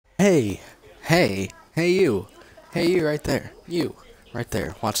Hey, hey you. Hey you right there. You right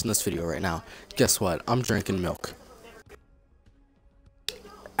there watching this video right now. Guess what? I'm drinking milk.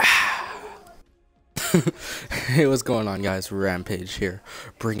 Hey, what's going on, guys? Rampage here,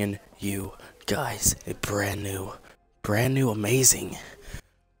 bringing you guys a brand new amazing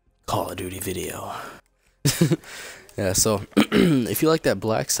Call of Duty video. Yeah, so if you like that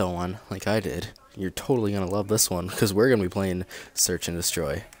Black Cell one like I did, you're totally gonna love this one because we're gonna be playing Search and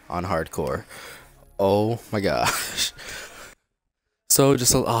Destroy on hardcore. Oh my gosh. So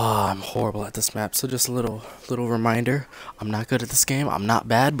I'm horrible at this map. So just a little reminder. I'm not good at this game. I'm not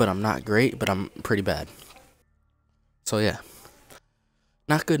bad, but I'm not great, but I'm pretty bad. So yeah.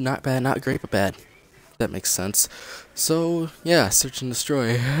 Not good, not bad, not great, but bad. That makes sense. So yeah, Search and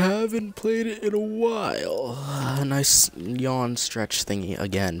Destroy. Haven't played it in a while. A nice yawn stretch thingy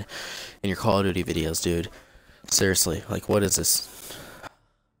again in your Call of Duty videos, dude. Seriously, like what is this?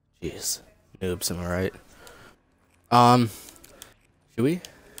 Jeez. Noobs, am I right? Should we?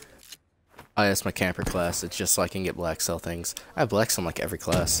 Oh, that's my camper class. It's just so I can get black cell things. I have black cell in like every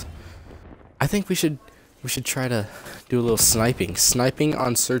class. I think we should try to do a little sniping. Sniping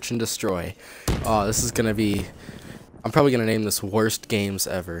on Search and Destroy. Oh, this is gonna be... I'm probably gonna name this Worst Games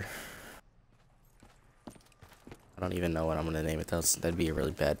Ever. I don't even know what I'm gonna name it. That'd be a really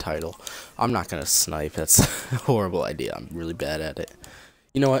bad title. I'm not gonna snipe. That's a horrible idea. I'm really bad at it.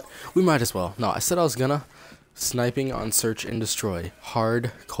 You know what? We might as well. No, I said I was gonna. Sniping on Search and Destroy.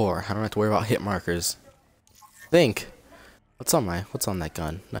 Hardcore. I don't have to worry about hit markers. Think. What's on that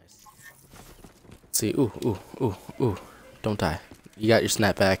gun? Nice. Let's see. Ooh. Don't die. You got your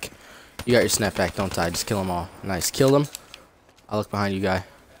snapback. Don't die. Just kill them all. Nice. Kill them. I'll look behind you, guy.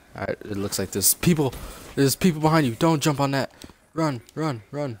 Alright, it looks like there's people behind you. Don't jump on that. Run.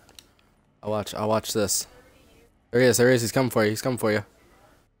 I'll watch this. There he is. He's coming for you. He's gonna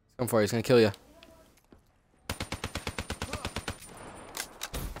kill you.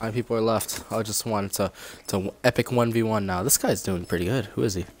 How many people are left? Oh, just one. It's a epic 1v1 now. This guy's doing pretty good. Who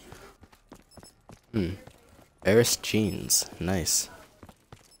is he? Eris jeans. Nice.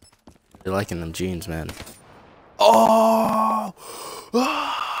 You're liking them jeans, man. Oh!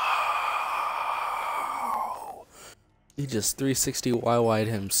 He just 360 YY'd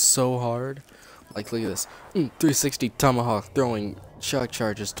him so hard. Like, look at this. 360 tomahawk throwing shock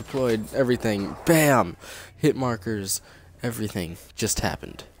charges deployed. Everything. Bam! Hit markers. Everything just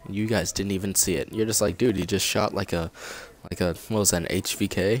happened. You guys didn't even see it. You're just like, dude, he just shot like a what was that, an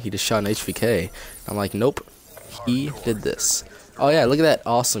HVK? He just shot an HVK. I'm like, nope. He did this. Oh yeah, look at that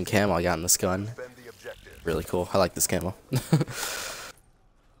awesome camo I got in this gun. Really cool. I like this camo.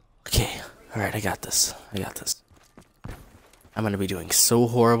 Okay. Alright, I got this. I'm gonna be doing so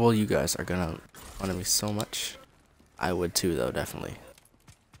horrible. You guys are gonna want me so much. I would too, though, definitely.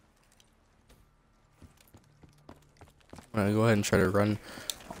 I'm gonna go ahead and try to run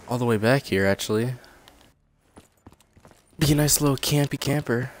all the way back here, actually. Be a nice little campy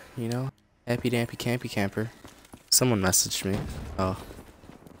camper, you know? Happy dampy campy camper. Someone messaged me. Oh.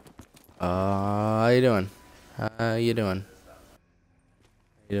 How you doing? How you doing?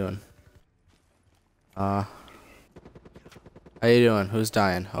 Who's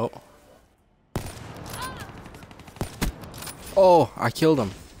dying? Oh. Oh, I killed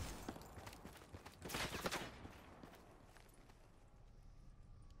him.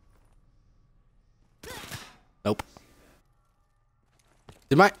 Nope.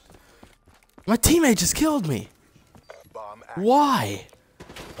 Did my teammate just killed me? Why?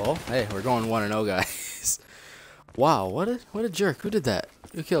 Oh, hey, we're going 1-0, guys. Wow, what a jerk. Who did that?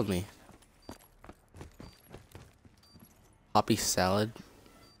 Who killed me? Poppy salad.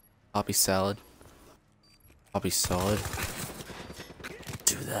 Do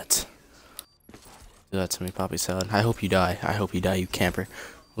that to me, Poppy salad. I hope you die, you camper.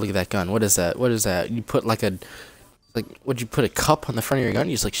 Look at that gun. What is that? You put would you put a cup on the front of your gun?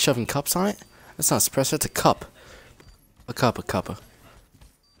 You just like shoving cups on it? That's not a suppressor, that's a cup. A cuppa.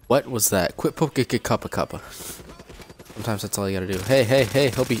 What was that? Quit poking cuppa. Sometimes that's all you gotta do. Hey,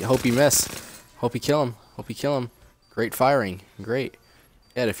 hope you miss. Hope you kill him. Great firing. Great.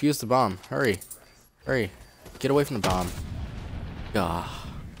 Yeah, defuse the bomb. Hurry. Get away from the bomb. Ah.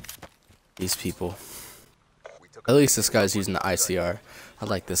 These people. At least this guy's using the ICR. I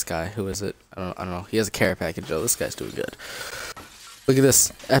like this guy. Who is it? I don't know. He has a care package. Oh, this guy's doing good. Look at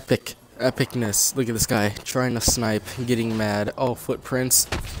this epicness. Look at this guy trying to snipe, getting mad. Oh, footprints.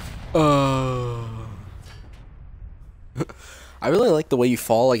 Oh. I really like the way you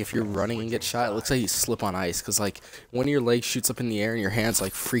fall. Like if you're running and get shot, it looks like you slip on ice. Cause like one of your legs shoots up in the air and your hands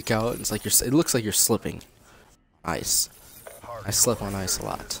like freak out. It's like it looks like you're slipping. Ice. I slip on ice a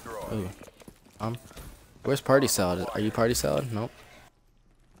lot. Ooh. Where's Party Salad? Are you Party Salad? Nope.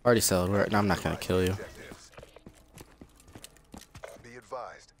 Party Salad, where? No, I'm not gonna kill you. Be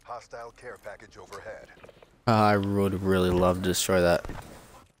advised, hostile care package overhead. I would really love to destroy that.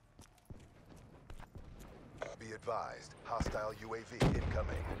 Be advised, hostile UAV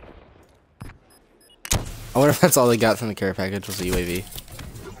incoming. I wonder if that's all they got from the care package was a UAV.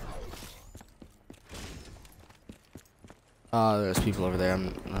 There's people over there.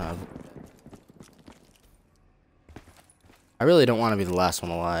 I really don't want to be the last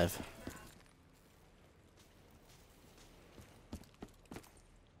one alive.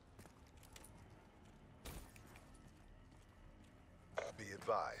 Be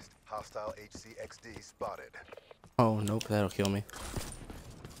advised, hostile HCXD spotted. Oh, nope, that'll kill me.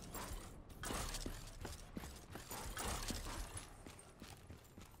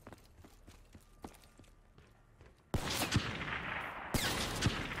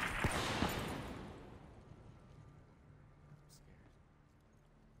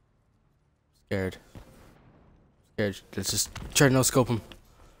 Scared. Let's just try to no scope him.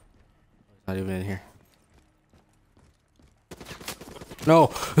 Not even in here. No.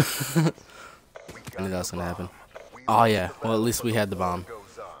 I knew that was gonna happen. Oh yeah. Well, at least we had the bomb.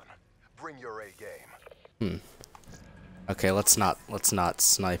 Bring your A game. Okay, let's not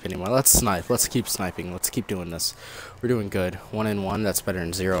snipe anymore. Let's snipe. Let's keep sniping. Let's keep doing this. We're doing good. 1 and 1. That's better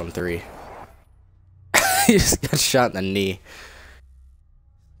than 0 and 3. He just got shot in the knee.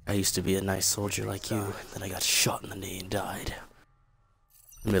 I used to be a nice soldier like you, then I got shot in the knee and died.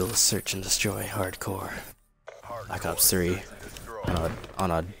 Middle of search and destroy, hardcore. Black Ops 3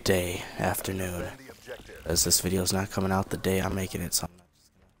 on a day, afternoon. As this video's not coming out the day I'm making it, so I'm not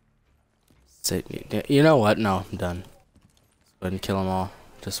just gonna... You know what? No, I'm done. Go ahead and kill them all.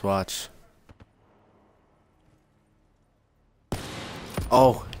 Just watch.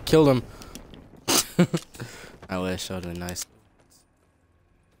 Oh, killed him. I wish that would have been nice.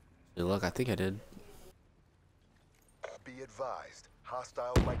 Look, I think I did. Be advised,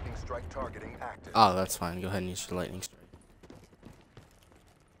 hostile lightning strike targeting active. Oh, that's fine. Go ahead and use your lightning strike.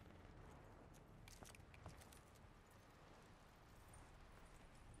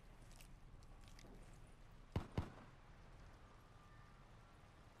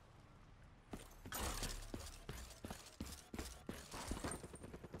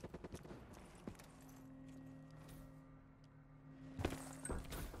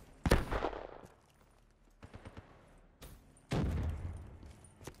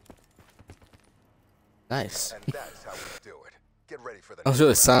 Nice. And that's how we do it. Get ready for the I was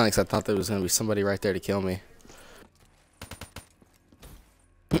really silent because I thought there was going to be somebody right there to kill me.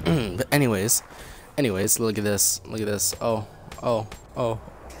 But anyways, look at this. Look at this. Oh.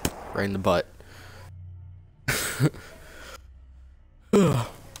 Right in the butt.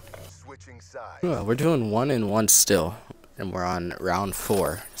 switching sides. We're doing 1 and 1 still. And we're on round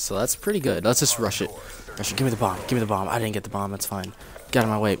 4. So that's pretty good. Let's just rush it. Rush it. Give me the bomb. Give me the bomb. I didn't get the bomb. That's fine. Get out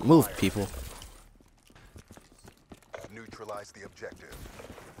of my way. Move, people. Neutralize the objective.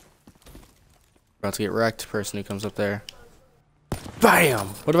 About to get wrecked. Person who comes up there. BAM!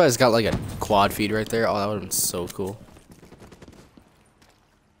 What if I just got like a quad feed right there? Oh, that would have been so cool.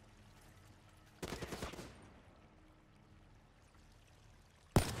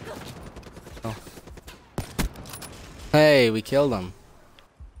 Oh. Hey, we killed him.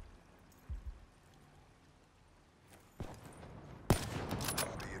 Be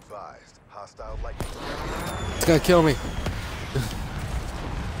advised, hostile lightning. It's gonna kill me.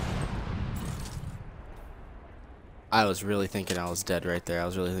 I was really thinking I was dead right there. I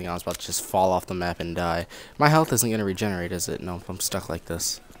was really thinking I was about to just fall off the map and die. My health isn't gonna regenerate, is it? No, if I'm stuck like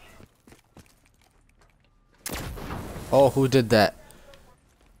this. Oh, who did that?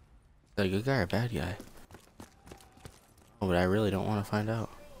 Is that a good guy or a bad guy? Oh, but I really don't want to find out.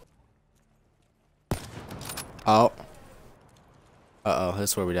 Oh. Uh-oh,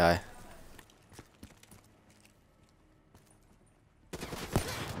 this is where we die.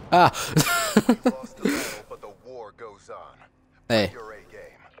 Ah! Hey,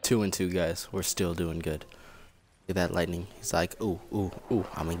 2 and 2 guys. We're still doing good. Look at that lightning. He's like, ooh.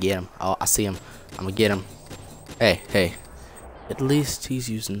 I'm gonna get him. Oh, I see him. I'm gonna get him. Hey. At least he's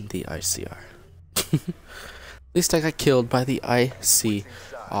using the ICR. At least I got killed by the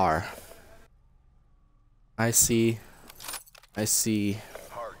ICR. I see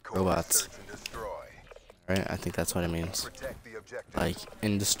robots. Right? I think that's what it means. Like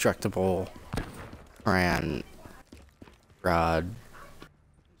indestructible cran rod.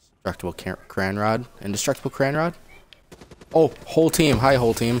 Indestructible cran rod. Indestructible cran rod? Oh, whole team. Hi,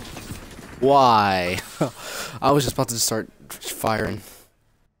 whole team. Why? I was just about to start firing.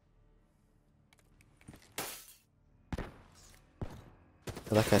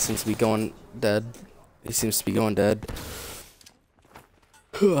 That guy seems to be going dead. He seems to be going dead.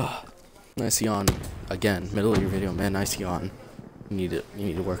 Nice yawn. Again, middle of your video, man. Nice yawn. You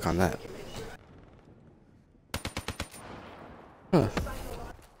need to work on that.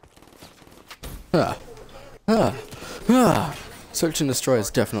 Huh. Search and Destroy is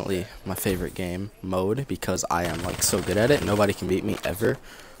definitely my favorite game mode because I am like so good at it. Nobody can beat me ever.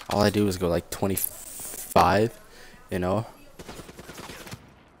 All I do is go like 25, you know.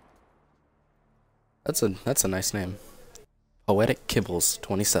 That's a nice name. Poetic Kibbles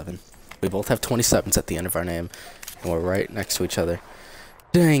 27. We both have 27s at the end of our name, and we're right next to each other.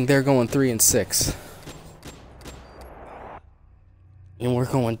 Dang, they're going 3 and 6. And we're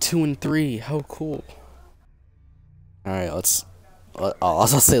going 2 and 3. How cool. Alright, I'll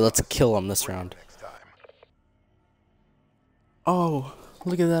say let's kill them this round. Oh,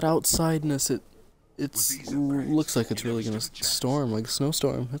 look at that outsideness. It looks like it's really gonna storm, like a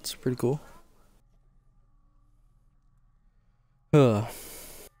snowstorm. That's pretty cool.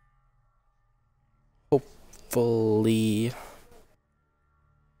 Hopefully.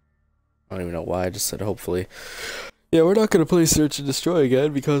 I don't even know why I just said hopefully. Yeah, we're not gonna play Search and Destroy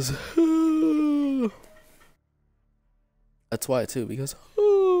again because that's why too, because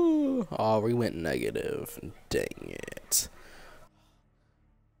oh, we went negative. Dang it.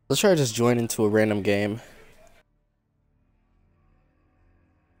 Let's try to just join into a random game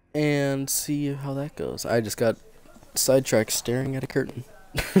and see how that goes. I just got sidetracked staring at a curtain.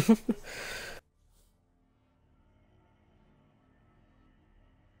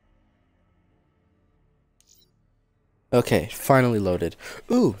 Okay, finally loaded.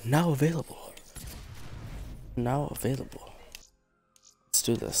 Ooh, now available. Now available. Let's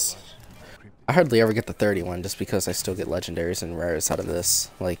do this. I hardly ever get the 31 just because I still get legendaries and rares out of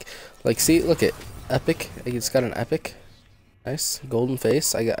this. Like see, look at epic. It's got an epic. Nice golden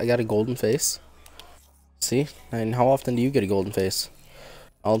face. I got a golden face. See? And how often do you get a golden face?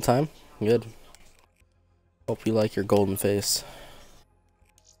 All the time? Good. Hope you like your golden face.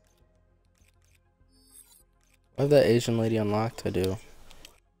 I have that Asian lady unlocked? I do.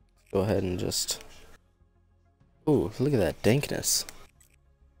 Go ahead and just... Ooh, look at that dankness.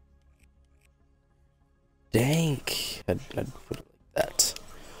 Dank. I'd put it like that.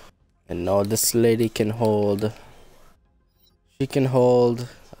 And now this lady can hold... She can hold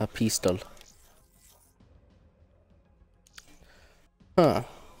a pistol. Huh.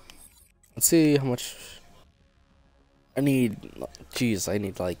 Let's see how much... I need... Jeez, I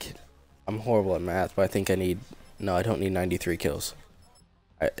need like... I'm horrible at math, but I think I need... No, I don't need 93 kills.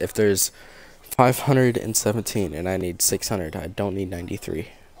 If there's 517 and I need 600, I don't need 93.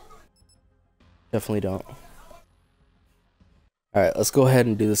 Definitely don't. Alright, let's go ahead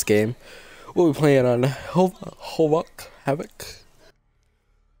and do this game. We'll be playing on Havoc.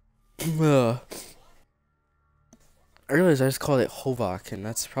 I realized I just called it Hovok, and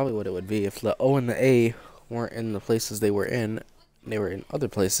that's probably what it would be if the O and the A weren't in the places they were in. They were in other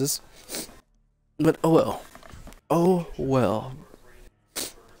places. But oh well. Oh well.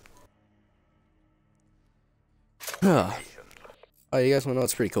 Oh, you guys want to know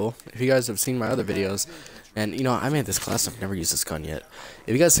what's pretty cool? If you guys have seen my other videos, and you know, I made this class, I've never used this gun yet.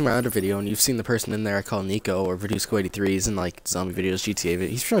 If you guys see my other video and you've seen the person in there I call Nico or Verdusco83s and like zombie videos, GTA,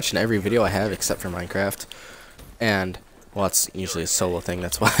 he's pretty much in every video I have except for Minecraft. And well, it's usually a solo thing,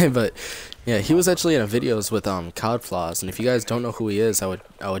 that's why. But yeah, he was actually in a videos with Codflaws, and if you guys don't know who he is, I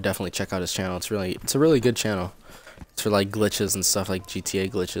would definitely check out his channel. It's a really good channel. It's for like glitches and stuff, like GTA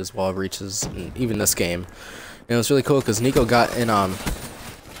glitches, wall breaches, and even this game. And it was really cool because Nico got in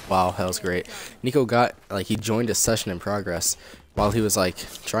wow, that was great. Nico got like he joined a session in progress while he was like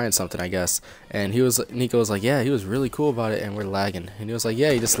trying something, I guess. And Nico was like, yeah, he was really cool about it, and we're lagging. And he was like,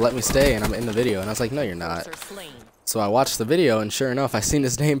 yeah, he just let me stay, and I'm in the video. And I was like, no, you're not. So I watched the video, and sure enough, I seen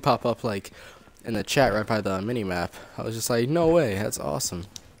his name pop up like in the chat right by the mini map. I was just like, no way, that's awesome.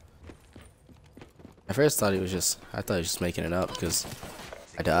 At first, I thought he was just making it up because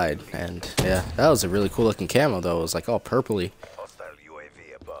I died. And yeah, that was a really cool looking camo though. It was like all purpley.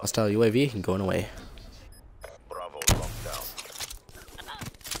 Hostile UAV and going away.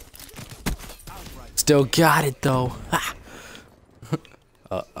 Still got it though.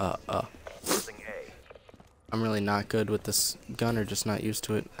 I'm really not good with this gun, or just not used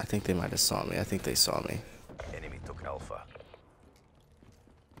to it. I think they might have saw me. I think they saw me. Enemy took Alpha.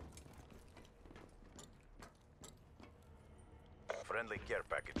 Friendly care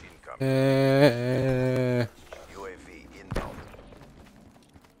package incoming. UAV inbound.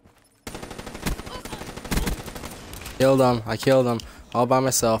 Killed him. I killed him. All by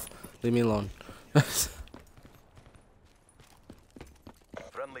myself. Leave me alone.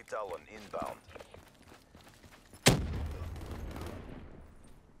 Friendly Talon inbound.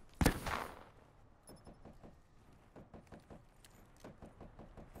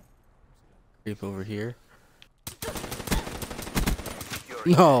 Creep over here.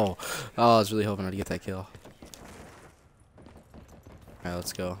 Securing No! Oh, I was really hoping I'd get that kill. Alright,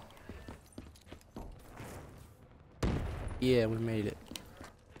 let's go. Yeah, we made it.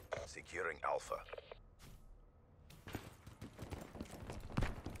 Securing Alpha.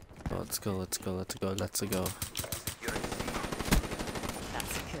 Oh, let's go, let's go, let's go, let's go. Securing C.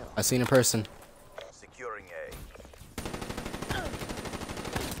 That's a kill. I seen a person. Securing A.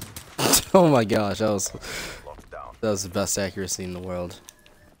 Oh my gosh, that was Lockdown. the best accuracy in the world.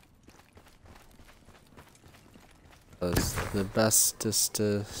 That was the bestest.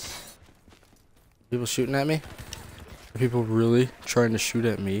 People shooting at me? Are people really trying to shoot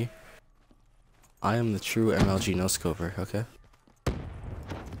at me? I am the true MLG no scoper, okay?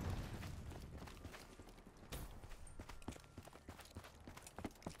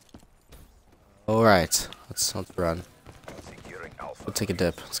 Alright, let's run. Securing Alpha. Go take a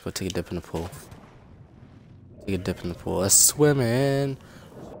dip. Let's go take a dip in the pool. Take a dip in the pool. Let's swim in.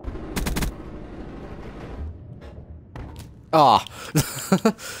 Ah!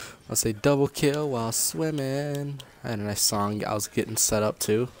 I'll say double kill while swimming. I had a nice song I was getting set up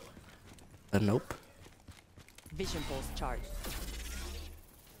to. But nope. Vision pulse charged.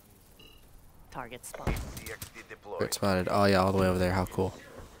 Target spot. CXD deployed. Get spotted. Oh yeah, all the way over there. How cool.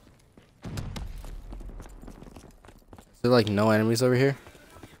 Is there like no enemies over here?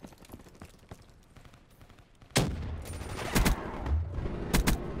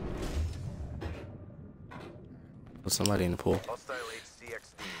 There's somebody in the pool. Hostile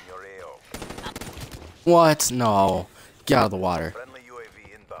HCXD in your AO. What? No. Get out of the water. Friendly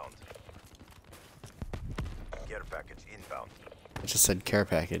UAV inbound. Care package inbound. I just said care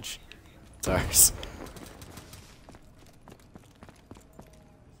package. It's ours.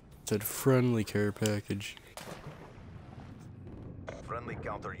 Said friendly care package. Friendly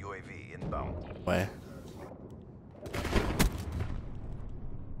counter UAV inbound. Way.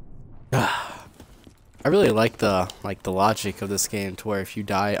 I really like the logic of this game to where if you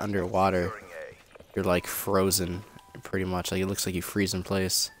die underwater, Securing A. you're like frozen pretty much. Like it looks like you freeze in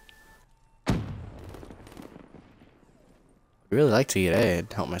place. I'd really like to get A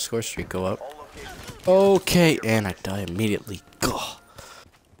and help my score streak go up. All locations. Okay, and I die immediately. Gah.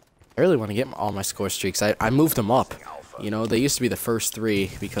 I really want to get all my score streaks. I moved them up. You know, they used to be the first 3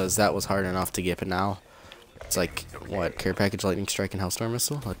 because that was hard enough to get, but now it's like, what, care package, lightning strike, and hellstorm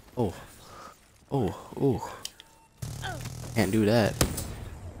missile? Like, oh. Oh, oh. Can't do that.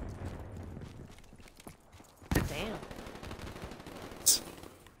 Damn.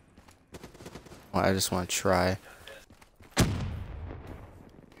 Well, I just want to try.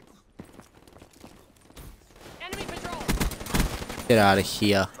 Enemy patrol. Get out of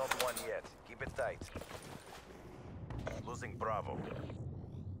here. Not one yet. Keep it tight. Losing Bravo.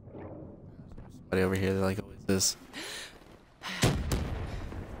 Somebody over here, they're like always is.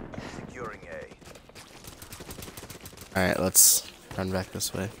 Securing A. Alright, let's run back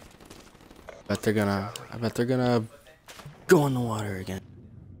this way. I bet they're gonna go in the water again.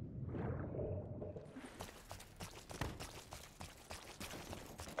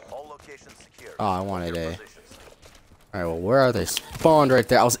 All locations secure. Oh, I wanted Your A. positions. Alright, well, where are they? Spawned right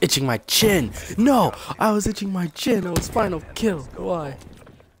there. I was itching my chin. No, I was itching my chin. I was final kill. Why?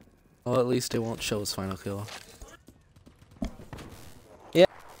 Well, at least it won't show his final kill. Yeah.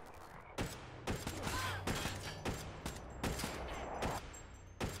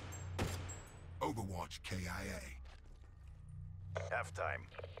 Overwatch KIA. Halftime.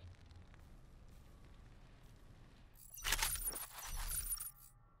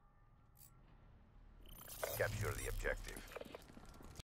 Capture the objective.